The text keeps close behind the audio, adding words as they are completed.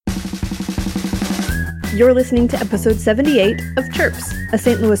You're listening to episode 78 of Chirps, a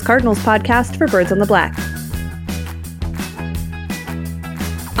St. Louis Cardinals podcast for Birds on the Black.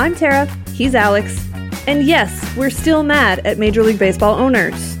 I'm Tara, he's Alex, and yes, we're still mad at Major League Baseball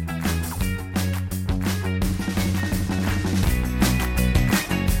owners.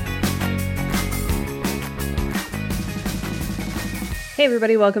 Hey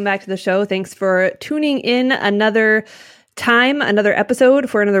everybody, welcome back to the show. Thanks for tuning in another episode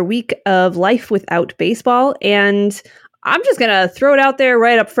for another week of life without baseball. And I'm just going to throw it out there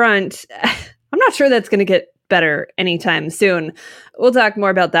right up front. I'm not sure that's going to get better anytime soon. We'll talk more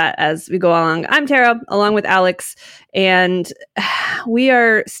about that as we go along. I'm Tara, along with Alex, and we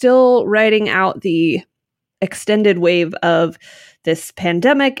are still riding out the extended wave of this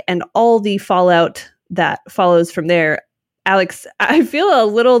pandemic and all the fallout that follows from there. Alex, I feel a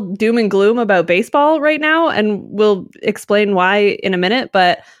little doom and gloom about baseball right now, and we'll explain why in a minute,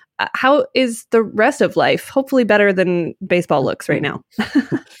 but how is the rest of life? Hopefully better than baseball looks right now.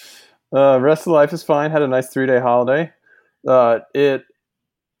 Rest of life is fine. Had a nice 3-day holiday. It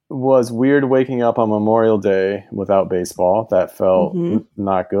was weird waking up on Memorial Day without baseball. That felt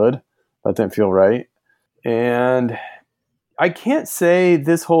not good. That didn't feel right. And I can't say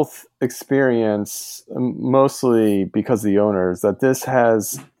this whole experience, mostly because of the owners, that this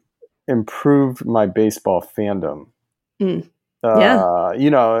has improved my baseball fandom. Yeah.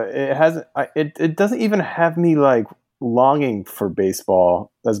 It hasn't. It doesn't even have me like longing for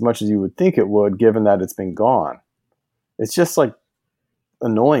baseball as much as you would think it would, given that it's been gone. It's just like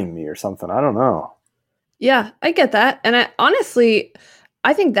annoying me or something. I don't know. Yeah, I get that, and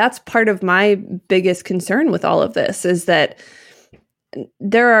I think that's part of my biggest concern with all of this is that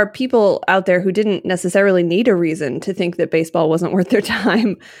there are people out there who didn't necessarily need a reason to think that baseball wasn't worth their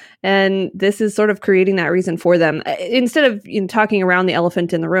time. And this is sort of creating that reason for them. Instead of talking around the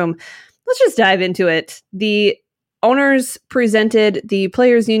elephant in the room, let's just dive into it. The owners presented the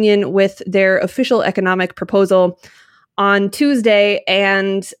Players Union with their official economic proposal on Tuesday,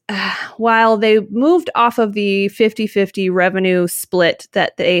 and while they moved off of the 50-50 revenue split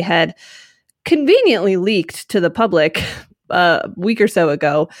that they had conveniently leaked to the public a week or so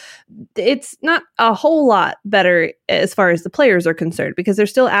ago, it's not a whole lot better as far as the players are concerned, because they're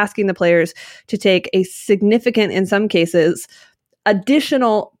still asking the players to take a significant, in some cases,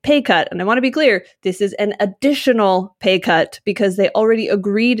 additional pay cut. And I want to be clear, this is an additional pay cut because they already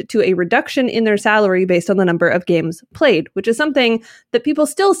agreed to a reduction in their salary based on the number of games played, which is something that people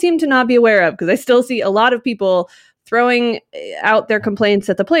still seem to not be aware of, because I still see a lot of people throwing out their complaints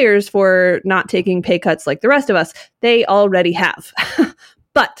at the players for not taking pay cuts like the rest of us. They already have.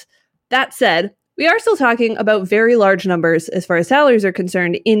 But that said, we are still talking about very large numbers as far as salaries are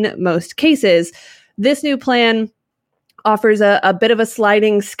concerned in most cases. This new plan offers a bit of a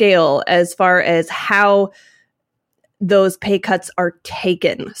sliding scale as far as how those pay cuts are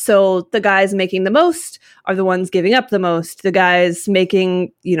taken. So the guys making the most are the ones giving up the most. The guys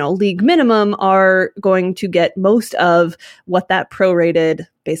making, league minimum are going to get most of what that prorated,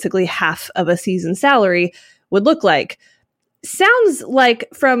 basically half of a season salary would look like. Sounds like,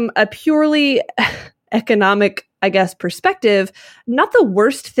 from a purely economic, perspective, not the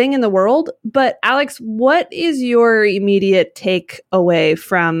worst thing in the world. But Alex, what is your immediate takeaway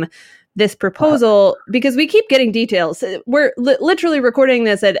from this proposal? Because we keep getting details. We're literally recording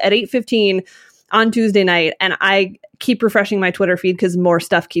this at 8:15 on Tuesday night, and I keep refreshing my Twitter feed because more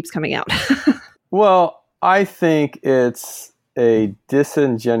stuff keeps coming out. Well, I think it's a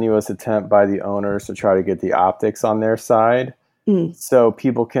disingenuous attempt by the owners to try to get the optics on their side, so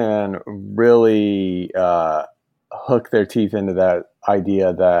people can really hook their teeth into that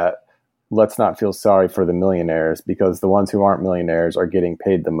idea that let's not feel sorry for the millionaires because the ones who aren't millionaires are getting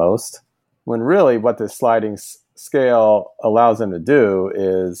paid the most. When really what this sliding scale allows them to do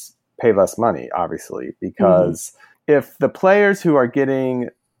is pay less money, obviously, because if the players who are getting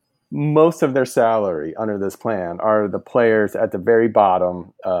most of their salary under this plan are the players at the very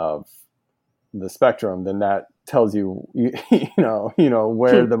bottom of the spectrum, then that tells you,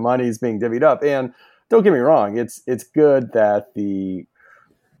 where the money is being divvied up. And don't get me wrong, it's good that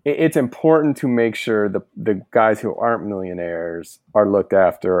it's important to make sure the guys who aren't millionaires are looked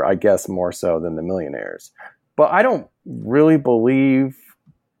after, I guess, more so than the millionaires. But I don't really believe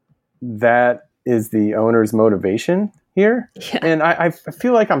that is the owner's motivation here. Yeah. And I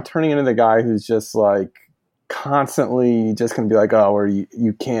feel like I'm turning into the guy who's just like constantly just going to be like, oh, or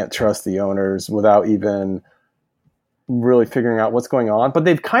you can't trust the owners without even really figuring out what's going on. But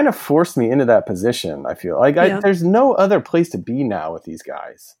they've kind of forced me into that position. I feel like there's no other place to be now with these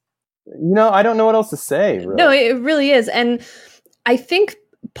guys. I don't know what else to say. Really. No, it really is. And I think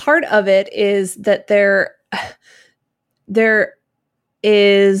part of it is that there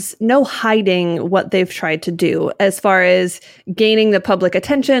is no hiding what they've tried to do as far as gaining the public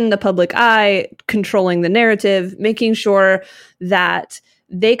attention, the public eye, controlling the narrative, making sure that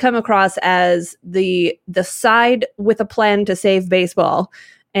they come across as the side with a plan to save baseball,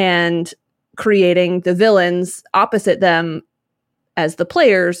 and creating the villains opposite them as the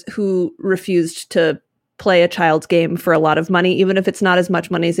players who refused to play a child's game for a lot of money, even if it's not as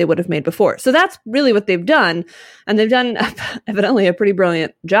much money as they would have made before. So that's really what they've done. And they've done evidently a pretty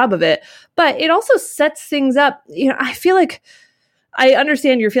brilliant job of it. But it also sets things up. I feel like I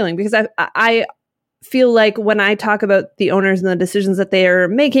understand your feeling, because I feel like when I talk about the owners and the decisions that they are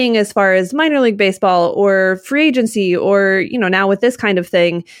making as far as minor league baseball or free agency, or, now with this kind of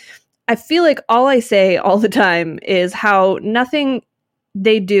thing, I feel like all I say all the time is how nothing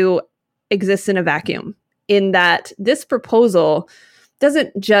they do exists in a vacuum, in that this proposal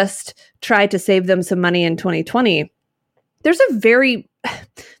doesn't just try to save them some money in 2020. There's a very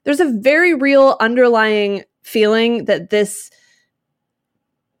real underlying feeling that this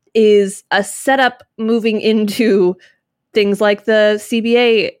is a setup moving into things like the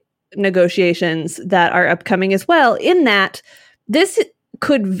CBA negotiations that are upcoming as well, in that this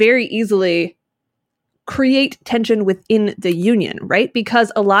could very easily create tension within the union, right?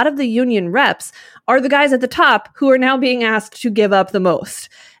 Because a lot of the union reps are the guys at the top who are now being asked to give up the most.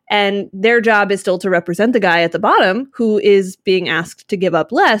 And their job is still to represent the guy at the bottom who is being asked to give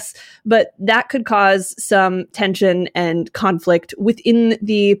up less. But that could cause some tension and conflict within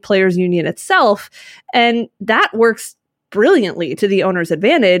the players' union itself. And that works brilliantly to the owner's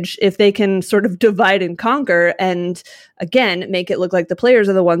advantage if they can sort of divide and conquer and, again, make it look like the players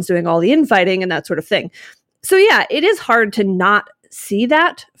are the ones doing all the infighting and that sort of thing. So yeah, it is hard to not see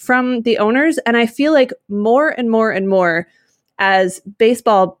that from the owners. And I feel like more and more and more, as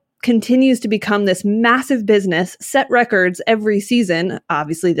baseball continues to become this massive business, set records every season,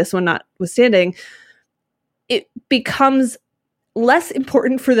 obviously this one notwithstanding, it becomes less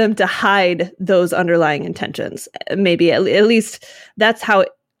important for them to hide those underlying intentions. Maybe at least that's how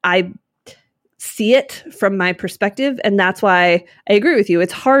I see it from my perspective. And that's why I agree with you.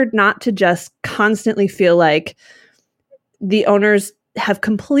 It's hard not to just constantly feel like the owners have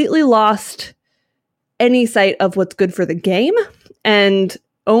completely lost any sight of what's good for the game and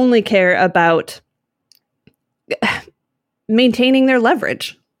only care about maintaining their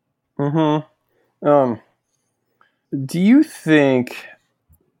leverage. Mm-hmm. Do you think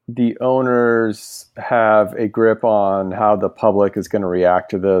the owners have a grip on how the public is going to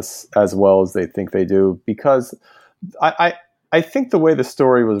react to this as well as they think they do? Because I think the way the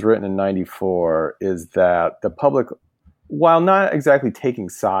story was written in '94 is that the public, while not exactly taking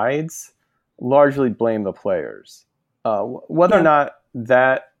sides, largely blame the players. Whether or not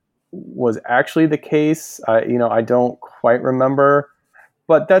that was actually the case, I don't quite remember.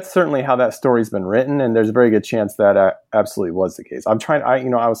 But that's certainly how that story's been written, and there's a very good chance that absolutely was the case. I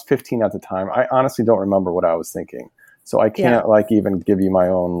was 15 at the time. I honestly don't remember what I was thinking, so I can't even give you my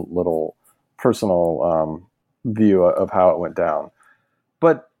own little personal view of how it went down.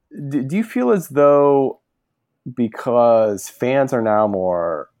 But do you feel as though, because fans are now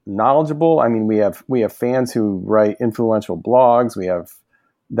more knowledgeable? I mean, we have fans who write influential blogs. We have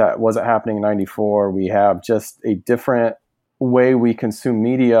that wasn't happening in '94. We have just a different way we consume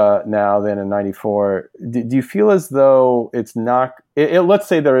media now than in '94. Do you feel as though it's not, let's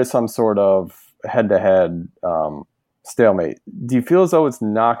say there is some sort of head-to-head stalemate. Do you feel as though it's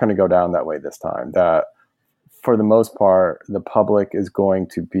not going to go down that way this time? That for the most part, the public is going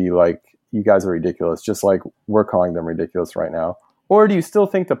to be like, you guys are ridiculous, just like we're calling them ridiculous right now? Or do you still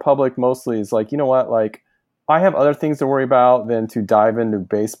think the public mostly is like, you know what, like, I have other things to worry about than to dive into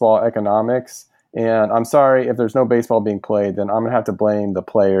baseball economics? And I'm sorry, if there's no baseball being played, then I'm going to have to blame the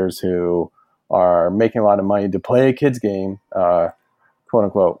players who are making a lot of money to play a kid's game, quote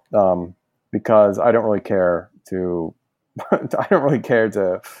unquote, because I don't really care to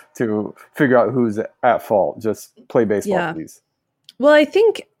figure out who's at fault. Just play baseball, please. Well, I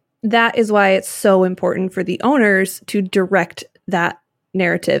think that is why it's so important for the owners to direct that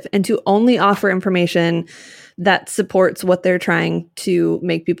narrative and to only offer information that supports what they're trying to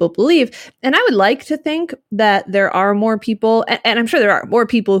make people believe. And I would like to think that there are more people, and I'm sure there are more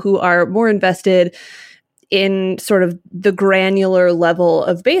people who are more invested in sort of the granular level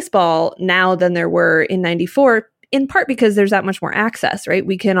of baseball now than there were in '94, in part because there's that much more access, right?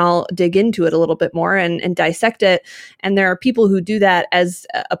 We can all dig into it a little bit more and dissect it. And there are people who do that as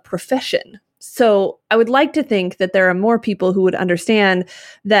a profession. So I would like to think that there are more people who would understand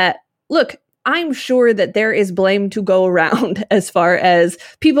that, look, I'm sure that there is blame to go around as far as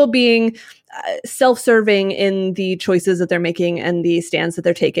people being self-serving in the choices that they're making and the stands that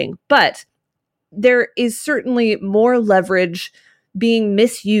they're taking. But there is certainly more leverage being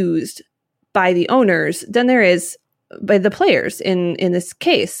misused by the owners than there is by the players in this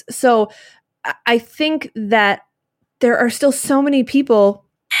case. So I think that there are still so many people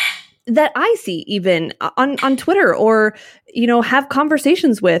that I see even on Twitter or, have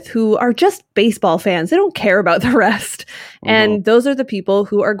conversations with who are just baseball fans. They don't care about the rest. Mm-hmm. And those are the people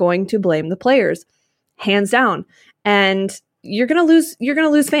who are going to blame the players, hands down. And you're going to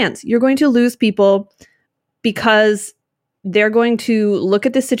lose fans. You're going to lose people because they're going to look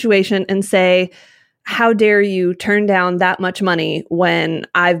at this situation and say, how dare you turn down that much money when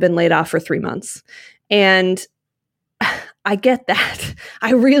I've been laid off for 3 months? And I get that.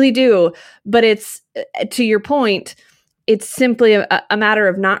 I really do. But it's, to your point, it's simply a matter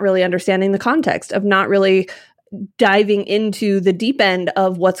of not really understanding the context, of not really diving into the deep end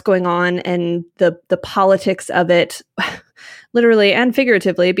of what's going on and the politics of it, literally and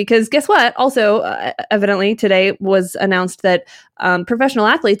figuratively. Because guess what? Also, evidently today was announced that professional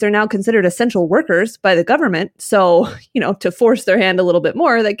athletes are now considered essential workers by the government. So, to force their hand a little bit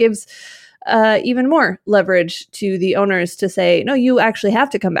more, that gives even more leverage to the owners to say, no, you actually have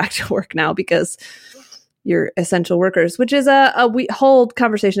to come back to work now because you're essential workers, which is a whole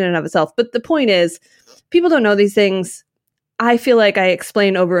conversation in and of itself. But the point is, people don't know these things. I feel like I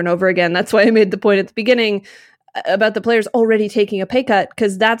explain over and over again. That's why I made the point at the beginning about the players already taking a pay cut,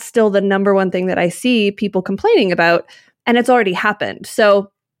 because that's still the number one thing that I see people complaining about, and it's already happened.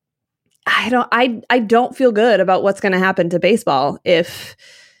 So I don't feel good about what's going to happen to baseball if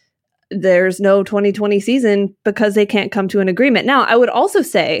there's no 2020 season because they can't come to an agreement. Now, I would also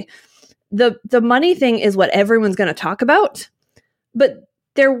say the money thing is what everyone's going to talk about, but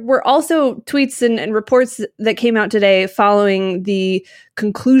there were also tweets and reports that came out today following the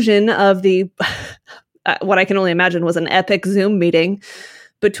conclusion of the what I can only imagine was an epic Zoom meeting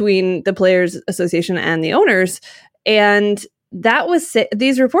between the Players Association and the owners. And that was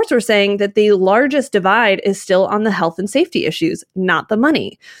these reports were saying that the largest divide is still on the health and safety issues, not the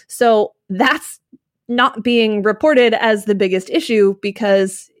money. So that's not being reported as the biggest issue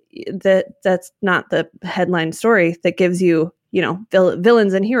because that's not the headline story that gives you,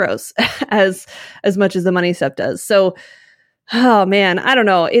 villains and heroes as much as the money stuff does. So, oh man, I don't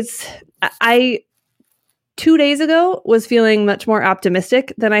know. 2 days ago was feeling much more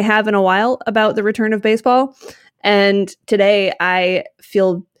optimistic than I have in a while about the return of baseball. And today I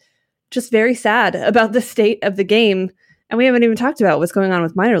feel just very sad about the state of the game. And we haven't even talked about what's going on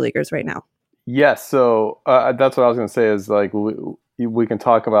with minor leaguers right now. Yes. So that's what I was going to say is like, we can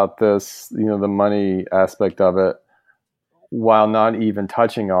talk about this, the money aspect of it, while not even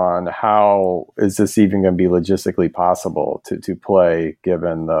touching on how is this even going to be logistically possible to play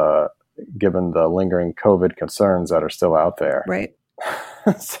given the lingering COVID concerns that are still out there. Right.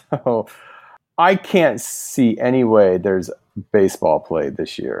 So I can't see any way there's baseball played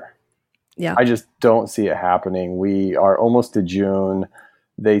this year. Yeah. I just don't see it happening. We are almost to June.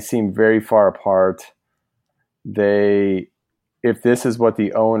 They seem very far apart. If this is what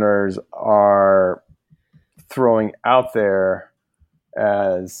the owners are throwing out there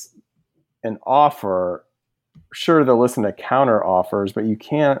as an offer, sure, they'll listen to counter offers, but you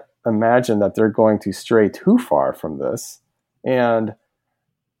can't imagine that they're going to stray too far from this. And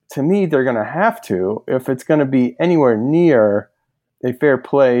to me, they're going to have to if it's going to be anywhere near a fair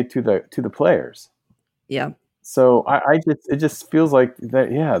play to the players. Yeah. So it just feels like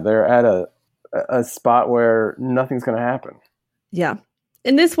that. Yeah, they're at a spot where nothing's going to happen. Yeah,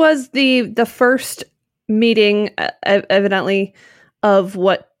 and this was the first meeting, evidently, of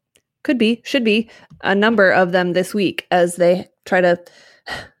what should be a number of them this week as they try to.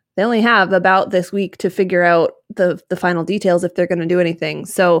 They only have about this week to figure out the final details if they're going to do anything.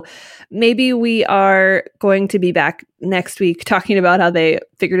 So maybe we are going to be back next week talking about how they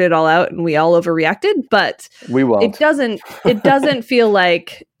figured it all out and we all overreacted, but we won't. It doesn't feel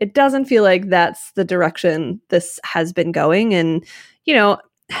like that's the direction this has been going. And,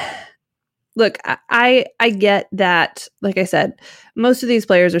 look, I get that, like I said, most of these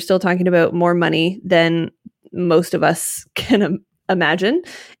players are still talking about more money than most of us can imagine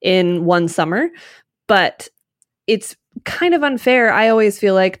in one summer, but it's kind of unfair, I always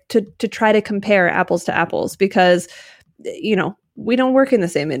feel like, to try to compare apples to apples because we don't work in the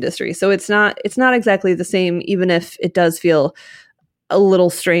same industry, so it's not exactly the same, even if it does feel a little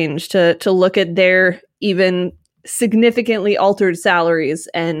strange to look at their even significantly altered salaries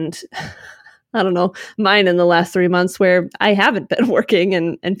and I don't know, mine in the last 3 months where I haven't been working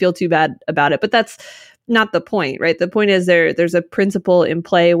and feel too bad about it. But that's not the point, right? The point is there's a principle in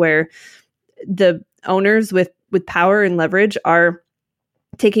play where the owners with power and leverage are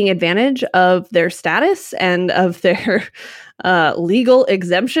taking advantage of their status and of their legal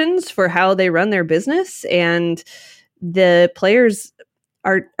exemptions for how they run their business, and the players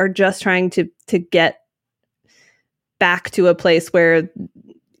are just trying to get back to a place where,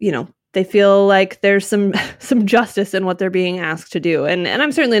 you know, they feel like there's some justice in what they're being asked to do. And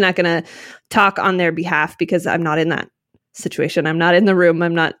I'm certainly not going to talk on their behalf because I'm not in that situation. I'm not in the room.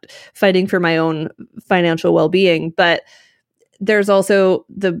 I'm not fighting for my own financial well-being. But there's also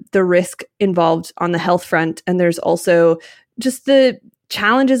the risk involved on the health front. And there's also just the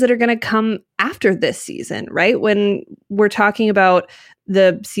challenges that are going to come after this season, right? When we're talking about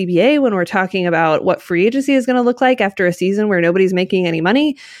the CBA, when we're talking about what free agency is going to look like after a season where nobody's making any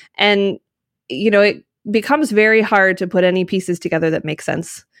money. And, you know, it becomes very hard to put any pieces together that make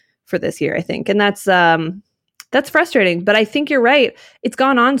sense for this year, I think. And that's frustrating. But I think you're right. It's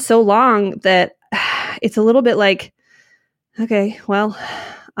gone on so long that it's a little bit like, okay, well,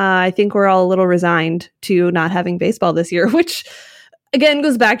 I think we're all a little resigned to not having baseball this year, which again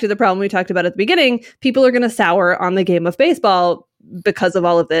goes back to the problem we talked about at the beginning. People are going to sour on the game of baseball because of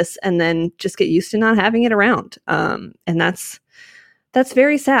all of this, and then just get used to not having it around. And that's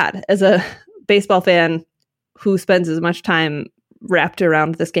very sad as a baseball fan who spends as much time wrapped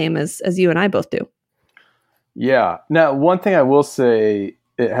around this game as you and I both do. Yeah. Now, one thing I will say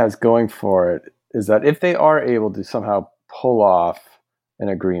it has going for it is that if they are able to somehow pull off an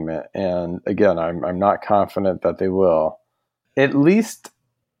agreement, and again, I'm not confident that they will, at least,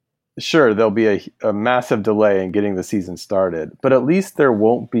 sure, there'll be a massive delay in getting the season started, but at least there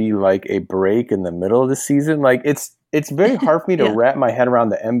won't be like a break in the middle of the season. Like it's very hard for me to wrap my head around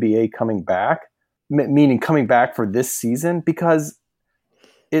the NBA coming back, meaning coming back for this season, because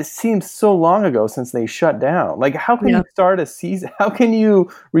it seems so long ago since they shut down. Like, how can you start a season? How can you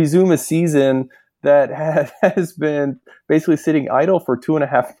resume a season that has been basically sitting idle for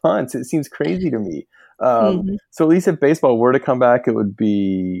 2.5 months? It seems crazy to me. So at least if baseball were to come back, it would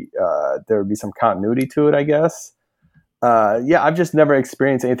be there would be some continuity to it, I guess. I've just never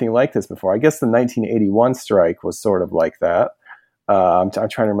experienced anything like this before. I guess the 1981 strike was sort of like that. I'm trying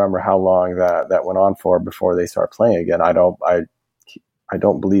to remember how long that went on for before they start playing again. I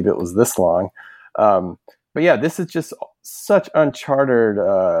don't believe it was this long. But yeah, this is just such uncharted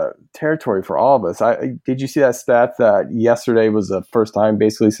territory for all of us. Did you see that stat that yesterday was the first time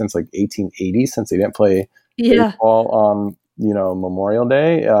basically since like 1880 since they didn't play baseball on, Memorial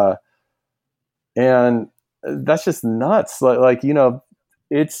Day? And that's just nuts.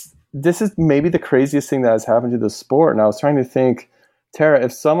 This is maybe the craziest thing that has happened to the sport. And I was trying to think, Tara,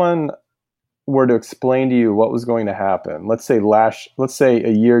 if someone were to explain to you what was going to happen, let's say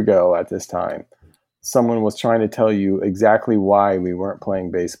a year ago at this time, someone was trying to tell you exactly why we weren't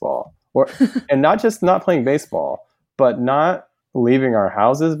playing baseball, and not just not playing baseball, but not leaving our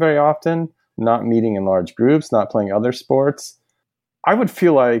houses very often, not meeting in large groups, not playing other sports, I would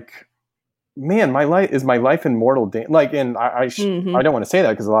feel like, man, my life in mortal danger. Like, and I don't want to say that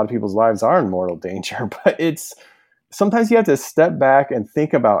because a lot of people's lives are in mortal danger, but sometimes you have to step back and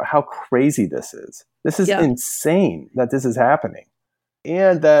think about how crazy this is. This is insane that this is happening,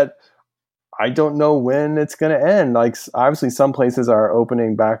 and that I don't know when it's going to end. Like, obviously some places are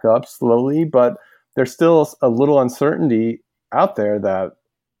opening back up slowly, but there's still a little uncertainty out there that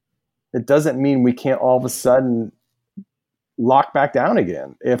it doesn't mean we can't all of a sudden lock back down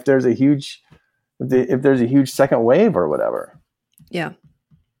again if there's a huge second wave or whatever. Yeah,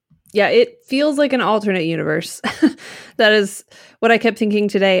 it feels like an alternate universe. That is what I kept thinking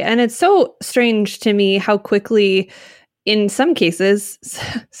today. And it's so strange to me how quickly, in some cases,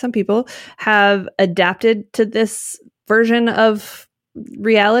 some people have adapted to this version of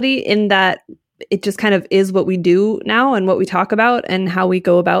reality, in that it just kind of is what we do now and what we talk about and how we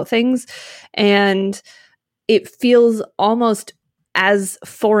go about things. And it feels almost as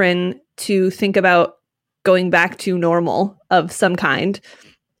foreign to think about going back to normal of some kind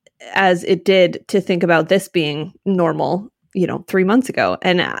as it did to think about this being normal, 3 months ago.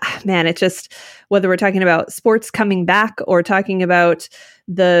 And man, it just, whether we're talking about sports coming back or talking about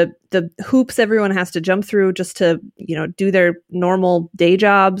the hoops everyone has to jump through just to, do their normal day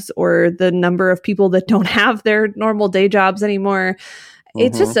jobs, or the number of people that don't have their normal day jobs anymore.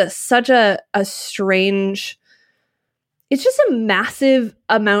 It's just such a strange, it's just a massive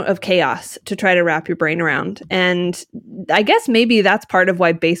amount of chaos to try to wrap your brain around. And I guess maybe that's part of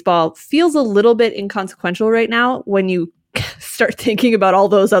why baseball feels a little bit inconsequential right now when you start thinking about all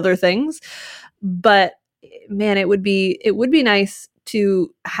those other things. But man, it would be nice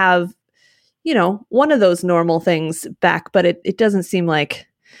to have, one of those normal things back, but it doesn't seem like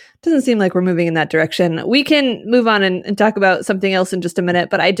we're moving in that direction. We can move on and talk about something else in just a minute,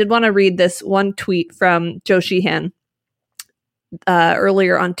 but I did want to read this one tweet from Joe Sheehan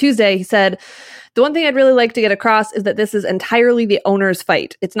earlier on Tuesday. He said, "The one thing I'd really like to get across is that this is entirely the owners'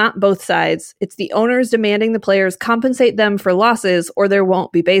 fight. It's not both sides. It's the owners demanding the players compensate them for losses or there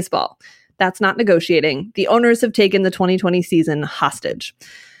won't be baseball. That's not negotiating. The owners have taken the 2020 season hostage."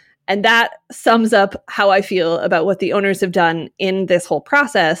 And that sums up how I feel about what the owners have done in this whole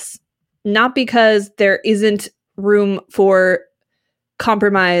process, not because there isn't room for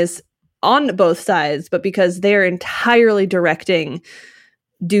compromise on both sides, but because they're entirely directing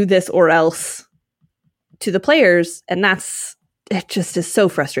do this or else to the players. And it just is so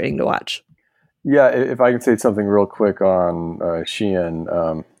frustrating to watch. Yeah, if I can say something real quick on Sheehan,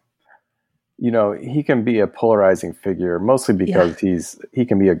 he can be a polarizing figure, mostly because he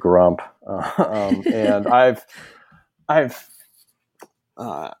can be a grump. And I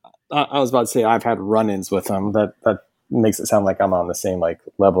was about to say I've had run-ins with him. That makes it sound like I'm on the same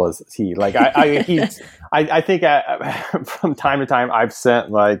level as he. I think from time to time I've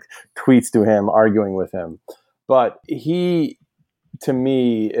sent tweets to him arguing with him, but he, to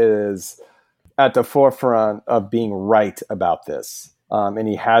me, is at the forefront of being right about this. And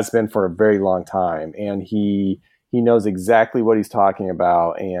he has been for a very long time. And he knows exactly what he's talking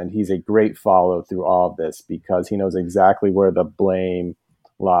about. And he's a great follow through all of this because he knows exactly where the blame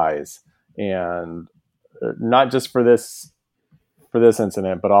lies. And not just for this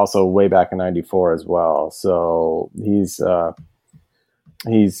incident, but also way back in '94 as well. So he's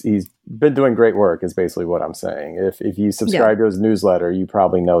been doing great work is basically what I'm saying. If you subscribe to his newsletter, you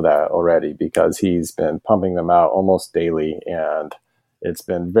probably know that already because he's been pumping them out almost daily. And it's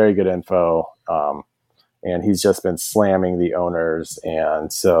been very good info, and he's just been slamming the owners.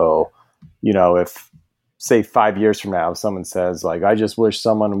 And so, if, say, 5 years from now, someone says, I just wish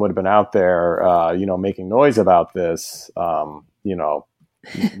someone would have been out there, making noise about this, they're,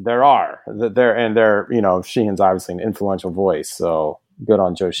 Sheehan's obviously an influential voice. So good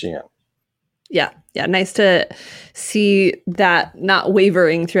on Joe Sheehan. Yeah. Nice to see that not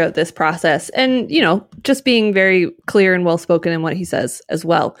wavering throughout this process and, just being very clear and well-spoken in what he says as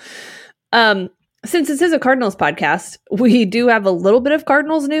well. Since this is a Cardinals podcast, we do have a little bit of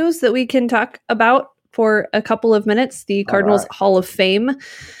Cardinals news that we can talk about for a couple of minutes. The Cardinals Hall of Fame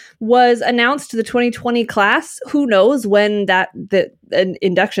was announced to the 2020 class. Who knows when the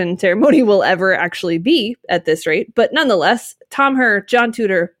induction ceremony will ever actually be at this rate. But nonetheless, Tom Herr, John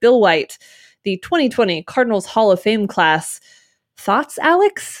Tudor, Bill White, the 2020 Cardinals Hall of Fame class. Thoughts,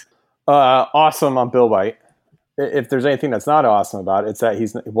 Alex? Awesome on Bill White. If there's anything that's not awesome about it, it's that he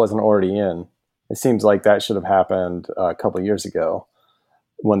wasn't already in. It seems like that should have happened a couple of years ago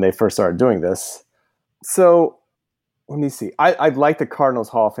when they first started doing this. So let me see. I like the Cardinals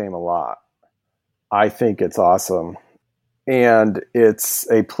Hall of Fame a lot. I think it's awesome. And it's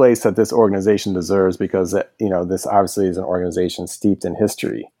a place that this organization deserves because, this obviously is an organization steeped in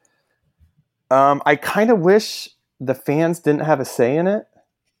history. I kind of wish the fans didn't have a say in it,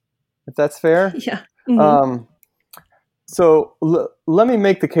 if that's fair. Yeah. Mm-hmm. So let me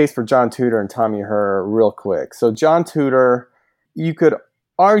make the case for John Tudor and Tommy Herr real quick. So John Tudor, you could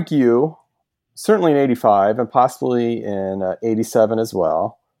argue, certainly in '85 and possibly in '87 as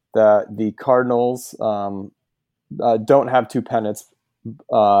well, that the Cardinals don't have two pennants,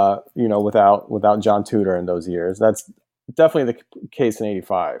 without John Tudor in those years. That's definitely the case in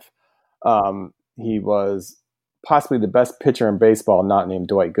 '85. He was possibly the best pitcher in baseball, not named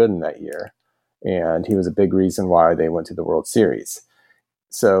Dwight Gooden that year. And he was a big reason why they went to the World Series.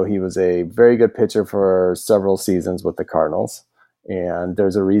 So he was a very good pitcher for several seasons with the Cardinals. And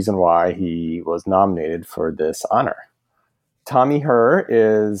there's a reason why he was nominated for this honor. Tommy Herr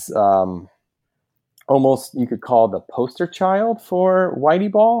is almost, you could call the poster child for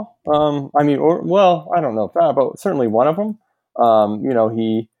Whitey Ball. I don't know if that, but certainly one of them.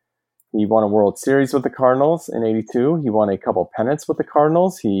 He won a World Series with the Cardinals in '82. He won a couple pennants with the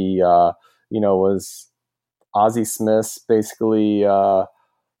Cardinals. He, was Ozzie Smith's basically, partner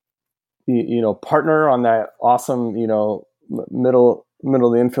on that awesome, middle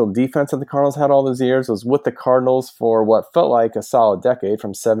of the infield defense that the Cardinals had all those years. Was with the Cardinals for what felt like a solid decade,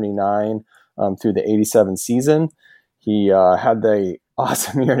 from '79 through the '87 season. He had the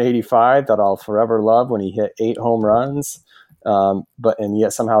awesome year in '85 that I'll forever love when he hit 8 home runs. But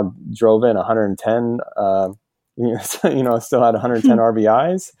yet somehow drove in 110. Still had 110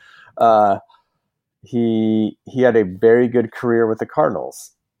 RBIs. He had a very good career with the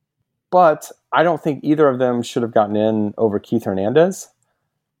Cardinals, but I don't think either of them should have gotten in over Keith Hernandez.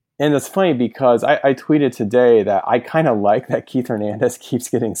 And it's funny because I tweeted today that I kind of like that Keith Hernandez keeps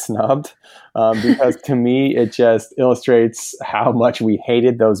getting snubbed because to me, it just illustrates how much we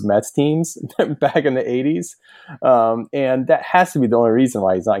hated those Mets teams back in the 80s. And that has to be the only reason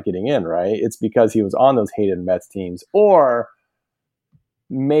why he's not getting in, right? It's because he was on those hated Mets teams. Or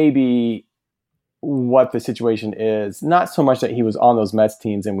maybe what the situation is, not so much that he was on those Mets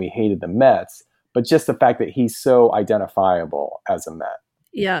teams and we hated the Mets, but just the fact that he's so identifiable as a Met.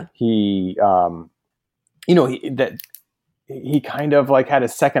 Yeah. He, he kind of like had a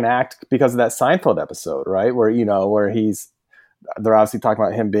second act because of that Seinfeld episode, right? Where they're obviously talking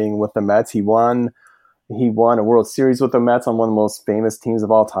about him being with the Mets. He won a World Series with the Mets on one of the most famous teams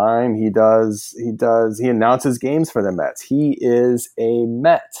of all time. He announces games for the Mets. He is a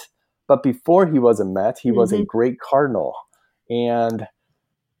Met. But before he was a Met, he was a great Cardinal. And,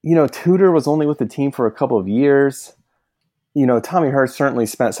 Tudor was only with the team for a couple of years. Tommy Hurst certainly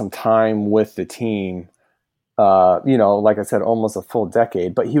spent some time with the team, like I said, almost a full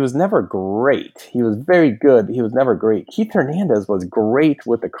decade, but he was never great. He was very good, but he was never great. Keith Hernandez was great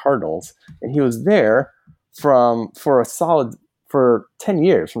with the Cardinals, and he was there for 10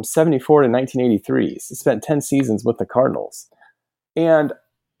 years, from 74 to 1983. He spent 10 seasons with the Cardinals. And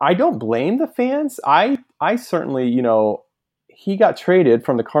I don't blame the fans. I certainly, he got traded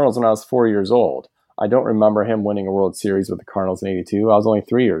from the Cardinals when I was 4 years old. I don't remember him winning a World Series with the Cardinals in 82. I was only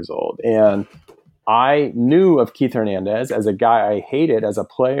 3 years old. And I knew of Keith Hernandez as a guy I hated as a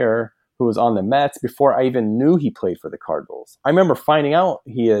player who was on the Mets before I even knew he played for the Cardinals. I remember finding out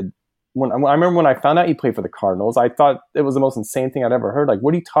when I found out he played for the Cardinals, I thought it was the most insane thing I'd ever heard. Like,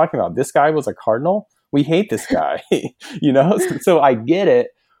 what are you talking about? This guy was a Cardinal? We hate this guy, So I get it.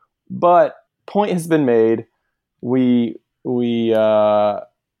 But point has been made. We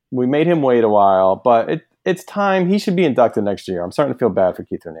made him wait a while, but it's time. He should be inducted next year. I'm starting to feel bad for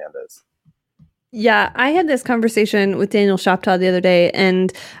Keith Hernandez. Yeah, I had this conversation with Daniel Shoptaw the other day,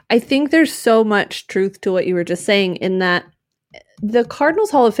 and I think there's so much truth to what you were just saying in that the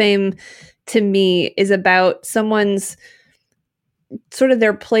Cardinals Hall of Fame, to me, is about someone's sort of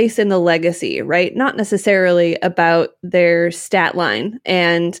their place in the legacy, right? Not necessarily about their stat line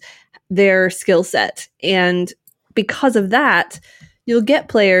and their skill set. And because of that, you'll get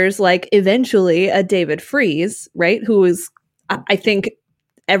players like eventually a David Freese, right? Who is, I think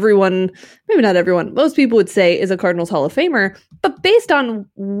everyone, maybe not everyone, most people would say is a Cardinals Hall of Famer, but based on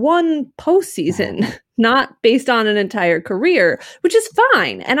one postseason, not based on an entire career, which is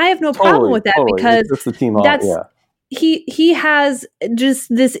fine. And I have no problem with that because it's the team he has just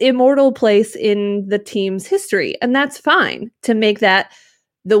this immortal place in the team's history. And that's fine to make that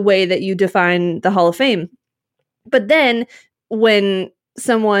the way that you define the Hall of Fame. But then when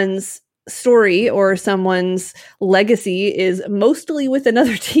someone's story or someone's legacy is mostly with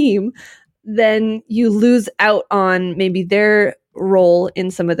another team, then you lose out on maybe their role in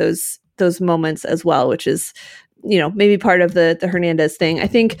some of those moments as well, which is, maybe part of the Hernandez thing. I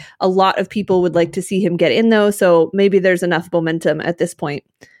think a lot of people would like to see him get in though. So maybe there's enough momentum at this point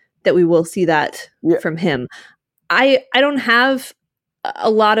that we will see that from him. I don't have a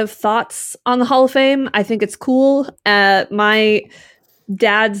lot of thoughts on the Hall of Fame. I think it's cool. My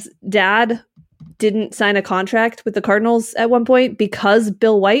dad's dad didn't sign a contract with the Cardinals at one point because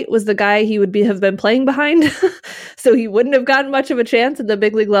Bill White was the guy he would have been playing behind. So he wouldn't have gotten much of a chance at the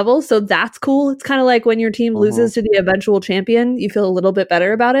big league level. So that's cool. It's kind of like when your team loses to the eventual champion, you feel a little bit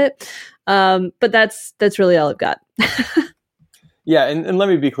better about it. But that's really all I've got. Yeah. And let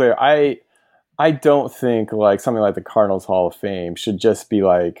me be clear. I don't think like something like the Cardinals Hall of Fame should just be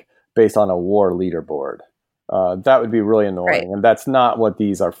like based on a WAR leaderboard. That would be really annoying. Right. And that's not what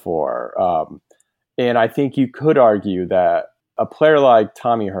these are for. And I think you could argue that a player like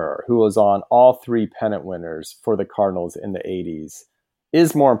Tommy Herr, who was on all three pennant winners for the Cardinals in the 80s,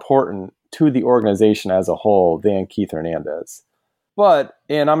 is more important to the organization as a whole than Keith Hernandez. But,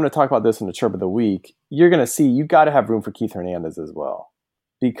 and I'm going to talk about this in the Chirp of the Week, you're going to see you got to have room for Keith Hernandez as well.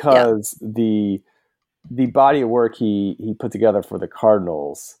 Because the body of work he put together for the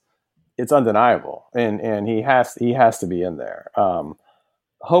Cardinals, it's undeniable. And he has to be in there.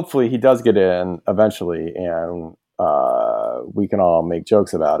 Hopefully he does get in eventually, and we can all make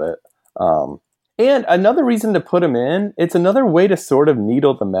jokes about it. And another reason to put him in, it's another way to sort of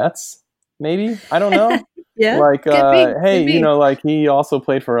needle the Mets, maybe. I don't know. Yeah. Like, hey, like he also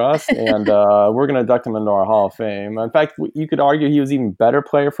played for us, and we're going to induct him into our Hall of Fame. In fact, you could argue he was even better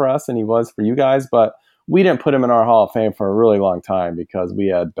player for us than he was for you guys, but we didn't put him in our Hall of Fame for a really long time because we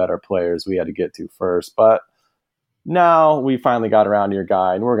had better players we had to get to first. But now we finally got around to your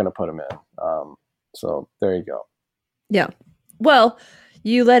guy, and we're going to put him in. So there you go. Yeah. Well,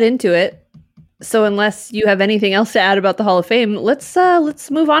 you led into it. So unless you have anything else to add about the Hall of Fame, let's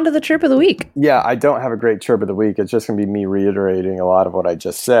move on to the chirp of the week. Yeah, I don't have a great chirp of the week. It's just going to be me reiterating a lot of what I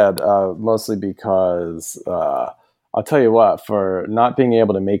just said, mostly because I'll tell you what, for not being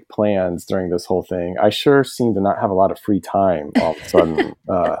able to make plans during this whole thing, I sure seem to not have a lot of free time all of a sudden.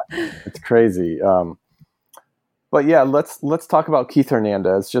 It's crazy. But yeah, let's talk about Keith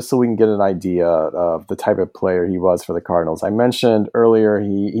Hernandez just so we can get an idea of the type of player he was for the Cardinals. I mentioned earlier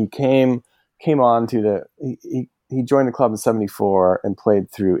he came on to he joined the club in 74 and played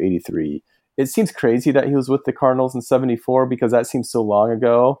through 83. It seems crazy that he was with the Cardinals in 74 because that seems so long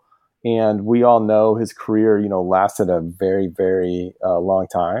ago. And we all know his career, lasted a very, very long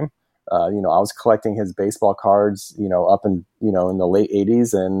time. I was collecting his baseball cards, up in the late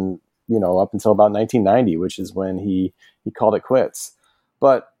 80s and, up until about 1990, which is when he called it quits.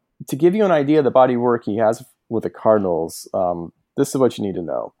 But to give you an idea of the body of work he has with the Cardinals, this is what you need to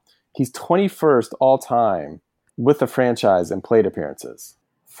know. He's 21st all time with the franchise in plate appearances,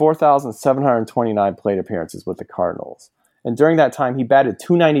 4,729 plate appearances with the Cardinals. And during that time, he batted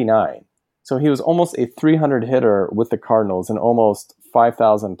 .299. So he was almost a 300 hitter with the Cardinals and almost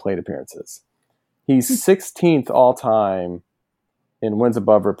 5,000 plate appearances. He's 16th all time in wins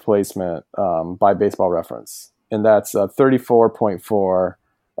above replacement by Baseball Reference. And that's 34.4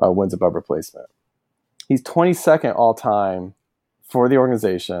 wins above replacement. He's 22nd all time for the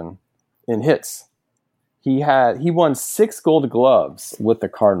organization in hits. He won 6 Gold Gloves with the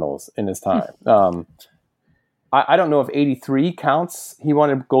Cardinals in his time. I don't know if 83 counts. He won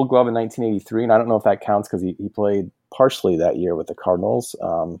a Gold Glove in 1983, and I don't know if that counts because he played partially that year with the Cardinals.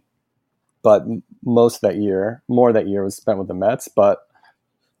 But more of that year was spent with the Mets. But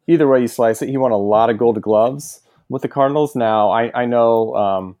either way you slice it, he won a lot of Gold Gloves with the Cardinals. Now, I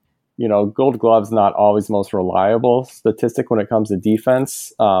know, Gold Gloves not always the most reliable statistic when it comes to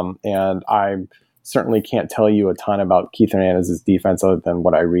defense. And I certainly can't tell you a ton about Keith Hernandez's defense other than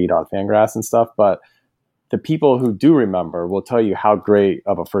what I read on Fangraphs and stuff. But the people who do remember will tell you how great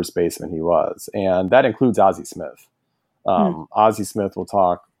of a first baseman he was. And that includes Ozzie Smith. Ozzie Smith will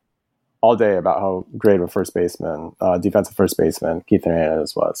talk all day about how great of a first baseman, defensive first baseman Keith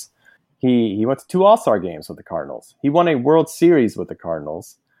Hernandez was. He went to 2 All-Star games with the Cardinals. He won a World Series with the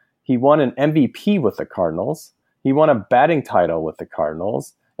Cardinals. He won an MVP with the Cardinals. He won a batting title with the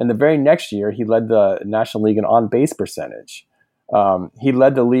Cardinals. And the very next year, he led the National League in on-base percentage. He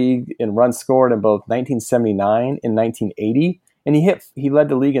led the league in runs scored in both 1979 and 1980, and he led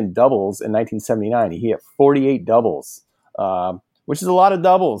the league in doubles in 1979. He hit 48 doubles, which is a lot of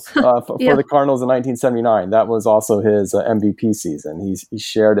doubles for the Cardinals in 1979. That was also his MVP season. He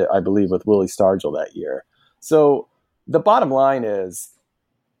shared it, I believe, with Willie Stargell that year. So the bottom line is,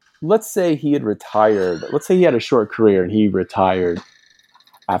 let's say he had retired. Let's say he had a short career and he retired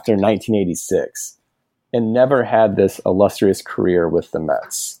after 1986. And never had this illustrious career with the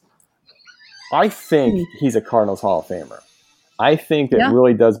Mets. I think he's a Cardinals Hall of Famer. I think it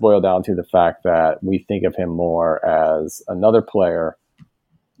really does boil down to the fact that we think of him more as another player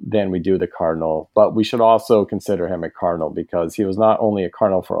than we do the Cardinal. But we should also consider him a Cardinal because he was not only a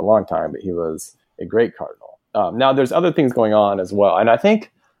Cardinal for a long time, but he was a great Cardinal. Now, there's other things going on as well. And I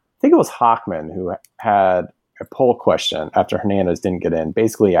think it was Hochman who had a poll question after Hernandez didn't get in,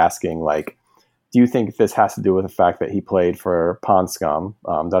 basically asking, like, do you think this has to do with the fact that he played for Pond Scum?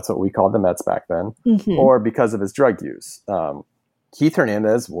 That's what we called the Mets back then. Mm-hmm. Or because of his drug use? Keith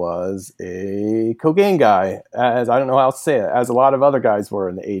Hernandez was a cocaine guy, as I don't know how else to say it, as a lot of other guys were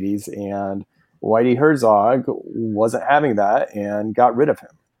in the 80s. And Whitey Herzog wasn't having that and got rid of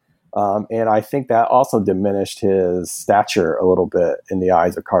him. And I think that also diminished his stature a little bit in the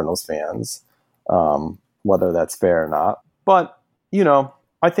eyes of Cardinals fans, whether that's fair or not. But,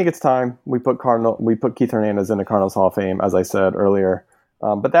 I think it's time we put Keith Hernandez in the Cardinals Hall of Fame, as I said earlier.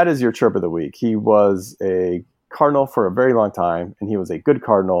 But that is your chirp of the week. He was a Cardinal for a very long time, and he was a good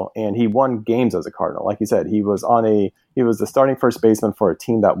Cardinal, and he won games as a Cardinal. Like you said, he was the starting first baseman for a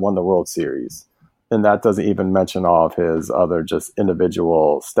team that won the World Series, and that doesn't even mention all of his other just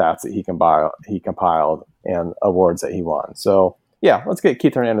individual stats that he compiled and awards that he won. So yeah, let's get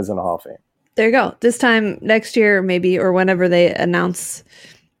Keith Hernandez in the Hall of Fame. There you go. This time next year, maybe, or whenever they announce.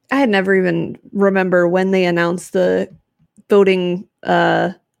 I had never even remember when they announced the voting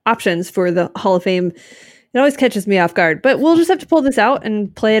options for the Hall of Fame. It always catches me off guard, but we'll just have to pull this out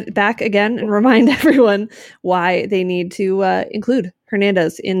and play it back again and remind everyone why they need to include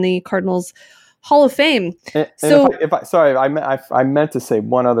Hernandez in the Cardinals Hall of Fame. And sorry, I meant to say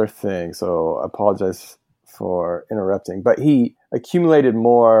one other thing, so I apologize for interrupting. But he accumulated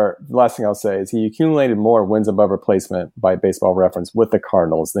more. The last thing I'll say is he accumulated more wins above replacement by Baseball Reference with the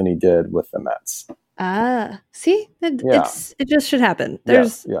Cardinals than he did with the Mets. See, it just should happen.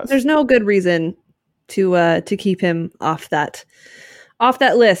 There's no good reason to keep him off that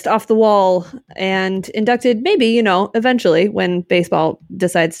list, off the wall, and inducted. Maybe eventually when baseball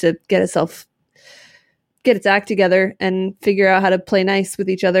decides to get its act together and figure out how to play nice with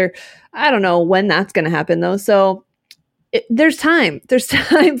each other. I don't know when that's going to happen though. So there's time. There's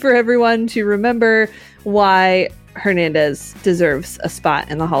time for everyone to remember why Hernandez deserves a spot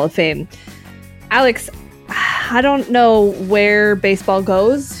in the Hall of Fame. Alex, I don't know where baseball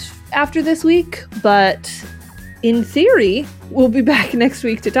goes after this week, but in theory, we'll be back next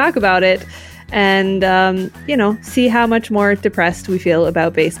week to talk about it and, see how much more depressed we feel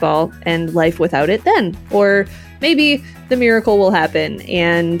about baseball and life without it then. Or maybe the miracle will happen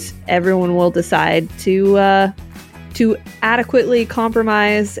and everyone will decide to adequately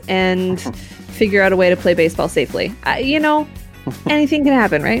compromise and figure out a way to play baseball safely. Anything can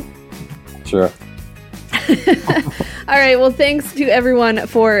happen, right? Sure. All right. Well, thanks to everyone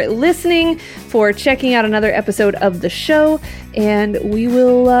for listening, for checking out another episode of the show. And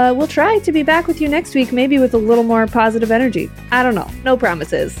we'll try to be back with you next week, maybe with a little more positive energy. I don't know. No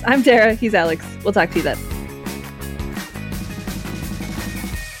promises. I'm Tara. He's Alex. We'll talk to you then.